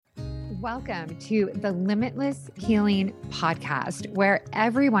Welcome to the Limitless Healing Podcast, where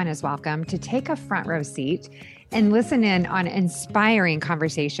everyone is welcome to take a front row seat and listen in on inspiring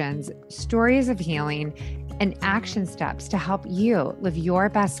conversations, stories of healing, and action steps to help you live your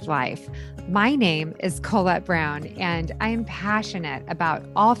best life. My name is Colette Brown, and I am passionate about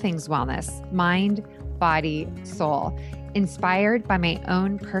all things wellness, mind, body, soul, inspired by my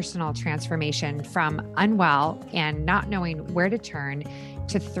own personal transformation from unwell and not knowing where to turn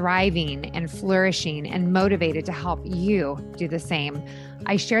to thriving and flourishing and motivated to help you do the same.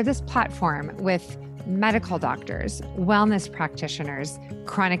 I share this platform with medical doctors, wellness practitioners,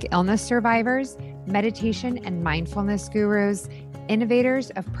 chronic illness survivors, meditation and mindfulness gurus,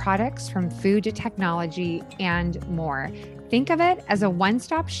 innovators of products from food to technology, and more. Think of it as a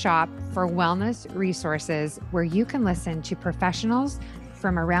one-stop shop for wellness resources where you can listen to professionals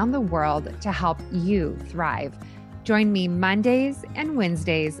from around the world to help you thrive. Join me Mondays and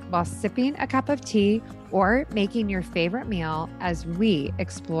Wednesdays while sipping a cup of tea or making your favorite meal as we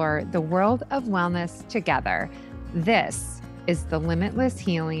explore the world of wellness together. This is the Limitless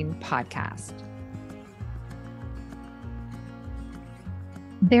Healing Podcast.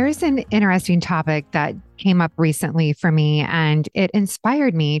 There's an interesting topic that came up recently for me, and it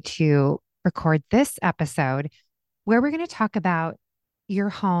inspired me to record this episode where we're going to talk about your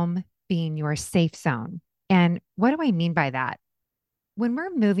home being your safe zone. And what do I mean by that? When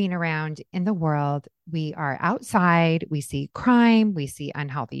we're moving around in the world, we are outside, we see crime, we see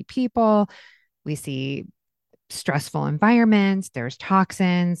unhealthy people, we see stressful environments, there's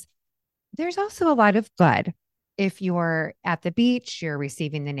toxins. There's also a lot of good. If you're at the beach, you're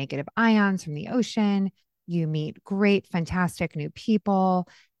receiving the negative ions from the ocean, you meet great, fantastic new people,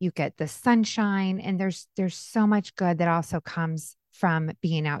 you get the sunshine, and there's so much good that also comes from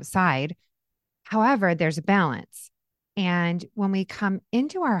being outside. However, there's a balance. And when we come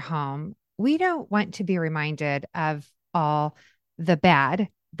into our home, we don't want to be reminded of all the bad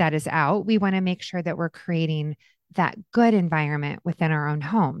that is out. We want to make sure that we're creating that good environment within our own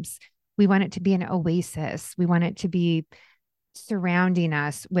homes. We want it to be an oasis. We want it to be surrounding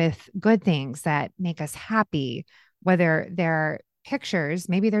us with good things that make us happy, whether they're pictures,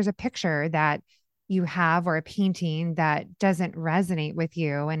 maybe there's a picture that you have or a painting that doesn't resonate with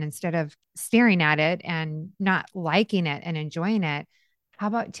you. And instead of staring at it and not liking it and enjoying it, how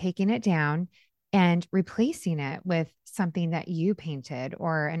about taking it down and replacing it with something that you painted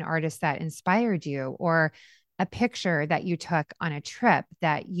or an artist that inspired you or a picture that you took on a trip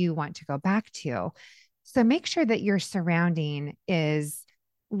that you want to go back to. So make sure that your surrounding is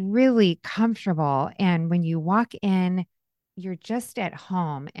really comfortable. And when you walk in, you're just at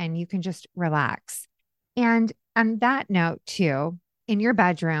home and you can just relax. And on that note, too, in your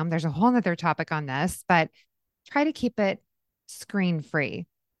bedroom, there's a whole nother topic on this, but try to keep it screen free.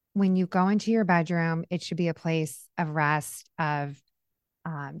 When you go into your bedroom, it should be a place of rest, of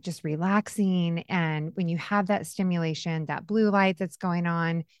just relaxing. And when you have that stimulation, that blue light that's going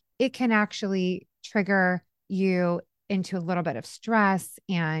on, it can actually trigger you into a little bit of stress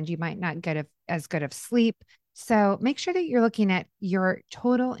and you might not get as good of sleep. So make sure that you're looking at your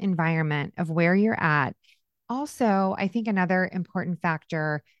total environment of where you're at. Also, I think another important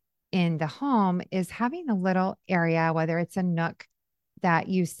factor in the home is having a little area, whether it's a nook that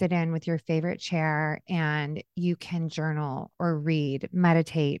you sit in with your favorite chair and you can journal or read,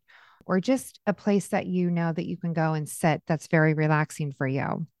 meditate, or just a place that you know that you can go and sit that's very relaxing for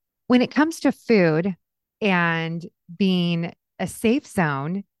you. When it comes to food and being a safe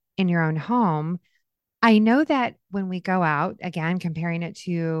zone in your own home, I know that when we go out, again, comparing it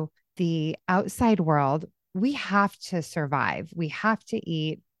to the outside world, we have to survive. We have to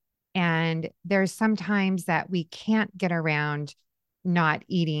eat. And there's sometimes that we can't get around not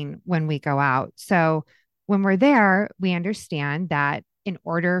eating when we go out. So when we're there, we understand that in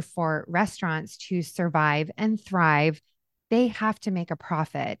order for restaurants to survive and thrive, they have to make a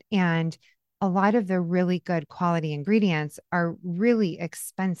profit. And a lot of the really good quality ingredients are really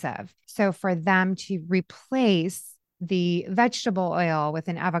expensive. So for them to replace the vegetable oil with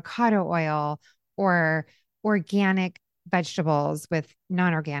an avocado oil or organic vegetables with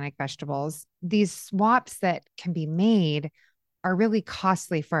non-organic vegetables, these swaps that can be made are really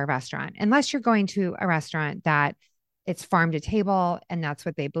costly for a restaurant, unless you're going to a restaurant that it's farm to table and that's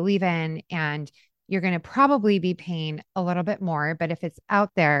what they believe in. And you're going to probably be paying a little bit more, but if it's out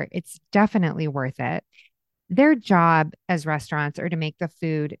there, it's definitely worth it. Their job as restaurants are to make the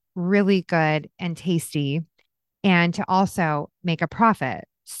food really good and tasty and to also make a profit.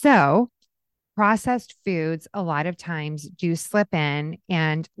 So processed foods a lot of times do slip in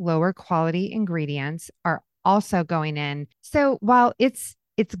and lower quality ingredients are also going in. So while it's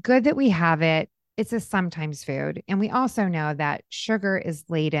it's good that we have it. It's a sometimes food. And we also know that sugar is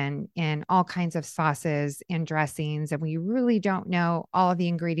laden in all kinds of sauces and dressings, and we really don't know all of the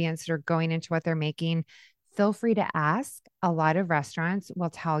ingredients that are going into what they're making. Feel free to ask. A lot of restaurants will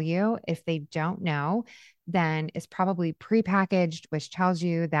tell you. If they don't know, then it's probably prepackaged, which tells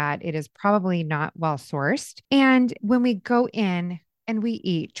you that it is probably not well sourced. And when we go in and we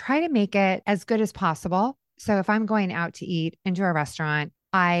eat, try to make it as good as possible. So if I'm going out to eat into a restaurant,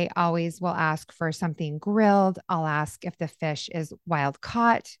 I always will ask for something grilled. I'll ask if the fish is wild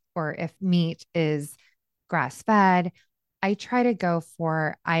caught or if meat is grass fed. I try to go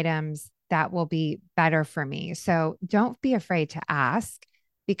for items that will be better for me. So don't be afraid to ask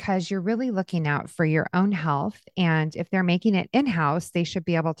because you're really looking out for your own health. And if they're making it in house, they should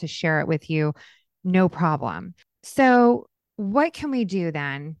be able to share it with you, no problem. So, what can we do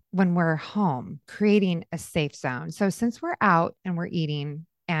then when we're home, creating a safe zone? So, since we're out and we're eating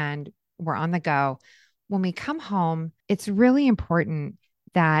and we're on the go, when we come home, it's really important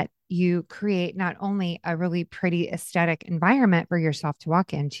that you create not only a really pretty aesthetic environment for yourself to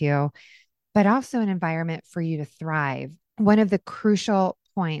walk into, but also an environment for you to thrive. One of the crucial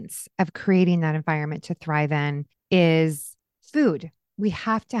points of creating that environment to thrive in is food. We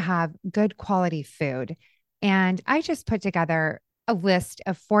have to have good quality food. And I just put together a list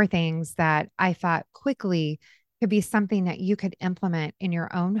of 4 things that I thought quickly could be something that you could implement in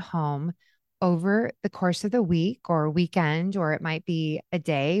your own home over the course of the week or weekend, or it might be a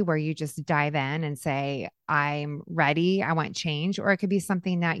day where you just dive in and say, I'm ready, I want change, or it could be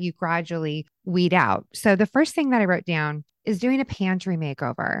something that you gradually weed out. So, the first thing that I wrote down is doing a pantry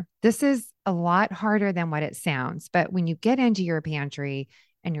makeover. This is a lot harder than what it sounds, but when you get into your pantry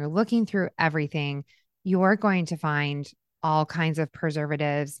and you're looking through everything, you're going to find all kinds of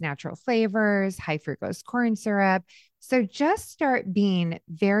preservatives, natural flavors, high fructose corn syrup. So just start being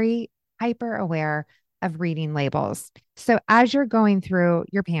very hyper aware of reading labels. So as you're going through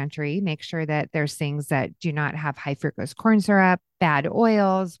your pantry, make sure that there's things that do not have high fructose corn syrup, bad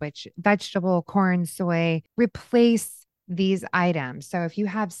oils, which vegetable, corn, soy, replace these items. So if you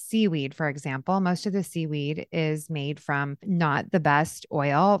have seaweed, for example, most of the seaweed is made from not the best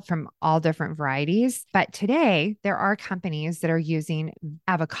oil from all different varieties. But today there are companies that are using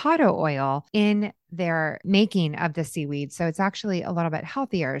avocado oil in their making of the seaweed. So it's actually a little bit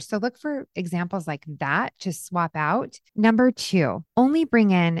healthier. So look for examples like that to swap out. Number 2, only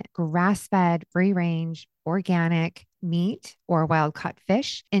bring in grass-fed, free range, organic meat or wild caught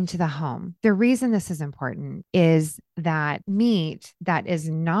fish into the home. The reason this is important is that meat that is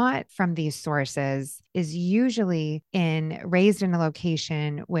not from these sources is usually raised in a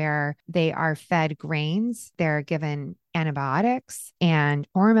location where they are fed grains, they're given antibiotics and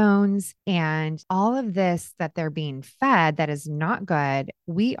hormones and all of this that they're being fed that is not good,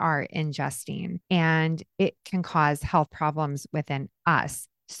 we are ingesting and it can cause health problems within us.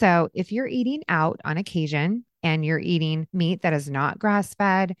 So if you're eating out on occasion and you're eating meat that is not grass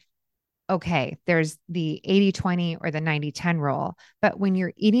fed, okay, there's the 80-20 or the 90-10 rule. But when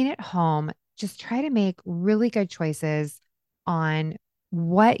you're eating at home, just try to make really good choices on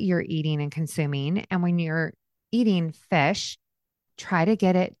what you're eating and consuming. And when you're eating fish, try to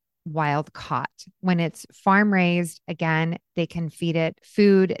get it wild caught. When it's farm raised, again, they can feed it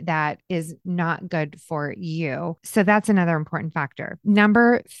food that is not good for you. So that's another important factor.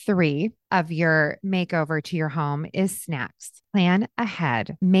 Number 3 of your makeover to your home is snacks. Plan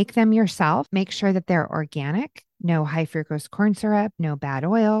ahead, make them yourself, make sure that they're organic. No high fructose corn syrup, no bad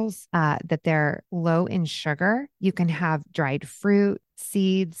oils, that they're low in sugar. You can have dried fruit,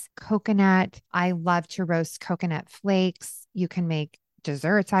 seeds, coconut. I love to roast coconut flakes. You can make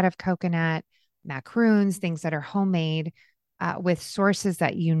desserts out of coconut, macaroons, things that are homemade with sources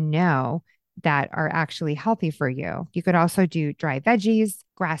that you know that are actually healthy for you. You could also do dry veggies,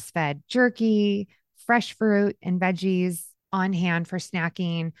 grass-fed jerky, fresh fruit and veggies on hand for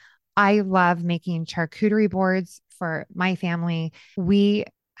snacking. I love making charcuterie boards for my family. We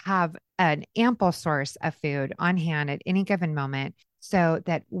have an ample source of food on hand at any given moment so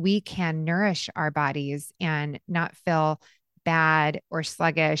that we can nourish our bodies and not feel bad or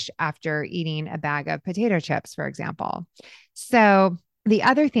sluggish after eating a bag of potato chips, for example. So, the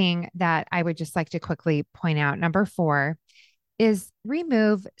other thing that I would just like to quickly point out, number 4, is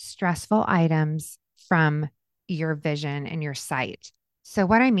remove stressful items from your vision and your sight. So,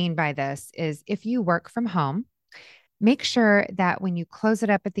 what I mean by this is if you work from home, make sure that when you close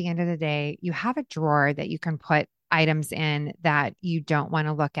it up at the end of the day, you have a drawer that you can put items in that you don't want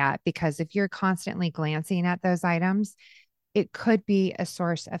to look at. Because if you're constantly glancing at those items, it could be a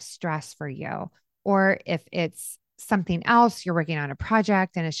source of stress for you. Or if it's something else, you're working on a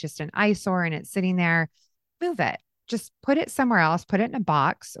project and it's just an eyesore and it's sitting there, move it. Just put it somewhere else, put it in a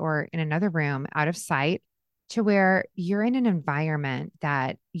box or in another room out of sight to where you're in an environment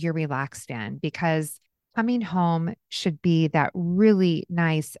that you're relaxed in, because coming home should be that really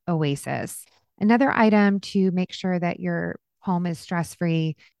nice oasis. Another item to make sure that your home is stress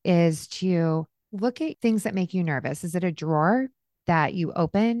free is to look at things that make you nervous. Is it a drawer that you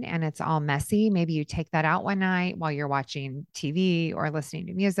open and it's all messy? Maybe you take that out one night while you're watching TV or listening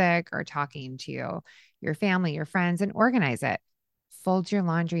to music or talking to your family, your friends, and organize it. Fold your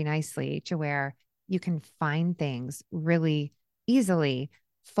laundry nicely to where you can find things really easily.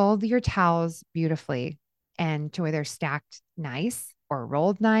 Fold your towels beautifully and to where they're stacked nice or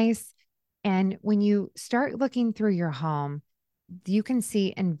rolled nice. And when you start looking through your home, you can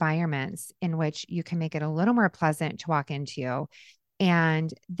see environments in which you can make it a little more pleasant to walk into.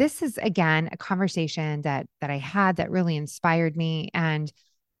 And this is, again, a conversation that I had that really inspired me. And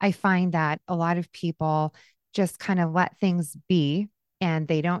I find that a lot of people just kind of let things be and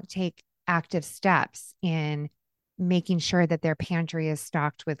they don't take active steps in making sure that their pantry is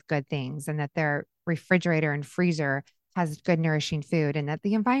stocked with good things and that their refrigerator and freezer has good nourishing food and that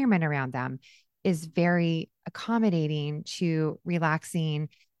the environment around them is very accommodating to relaxing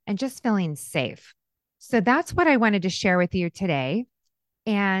and just feeling safe. So that's what I wanted to share with you today.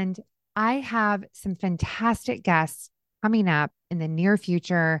 And I have some fantastic guests coming up in the near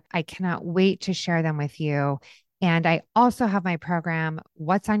future. I cannot wait to share them with you. And I also have my program,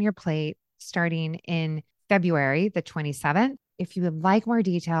 What's on Your Plate, starting in February the 27th. If you would like more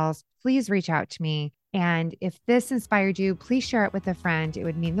details, please reach out to me. And if this inspired you, please share it with a friend. It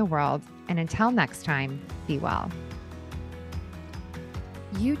would mean the world. And until next time, be well.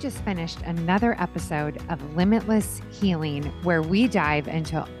 You just finished another episode of Limitless Healing, where we dive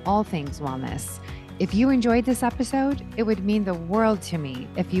into all things wellness. If you enjoyed this episode, it would mean the world to me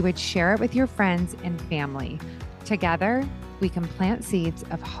if you would share it with your friends and family. Together, we can plant seeds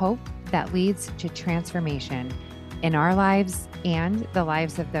of hope that leads to transformation in our lives and the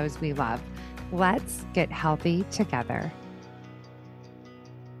lives of those we love. Let's get healthy together.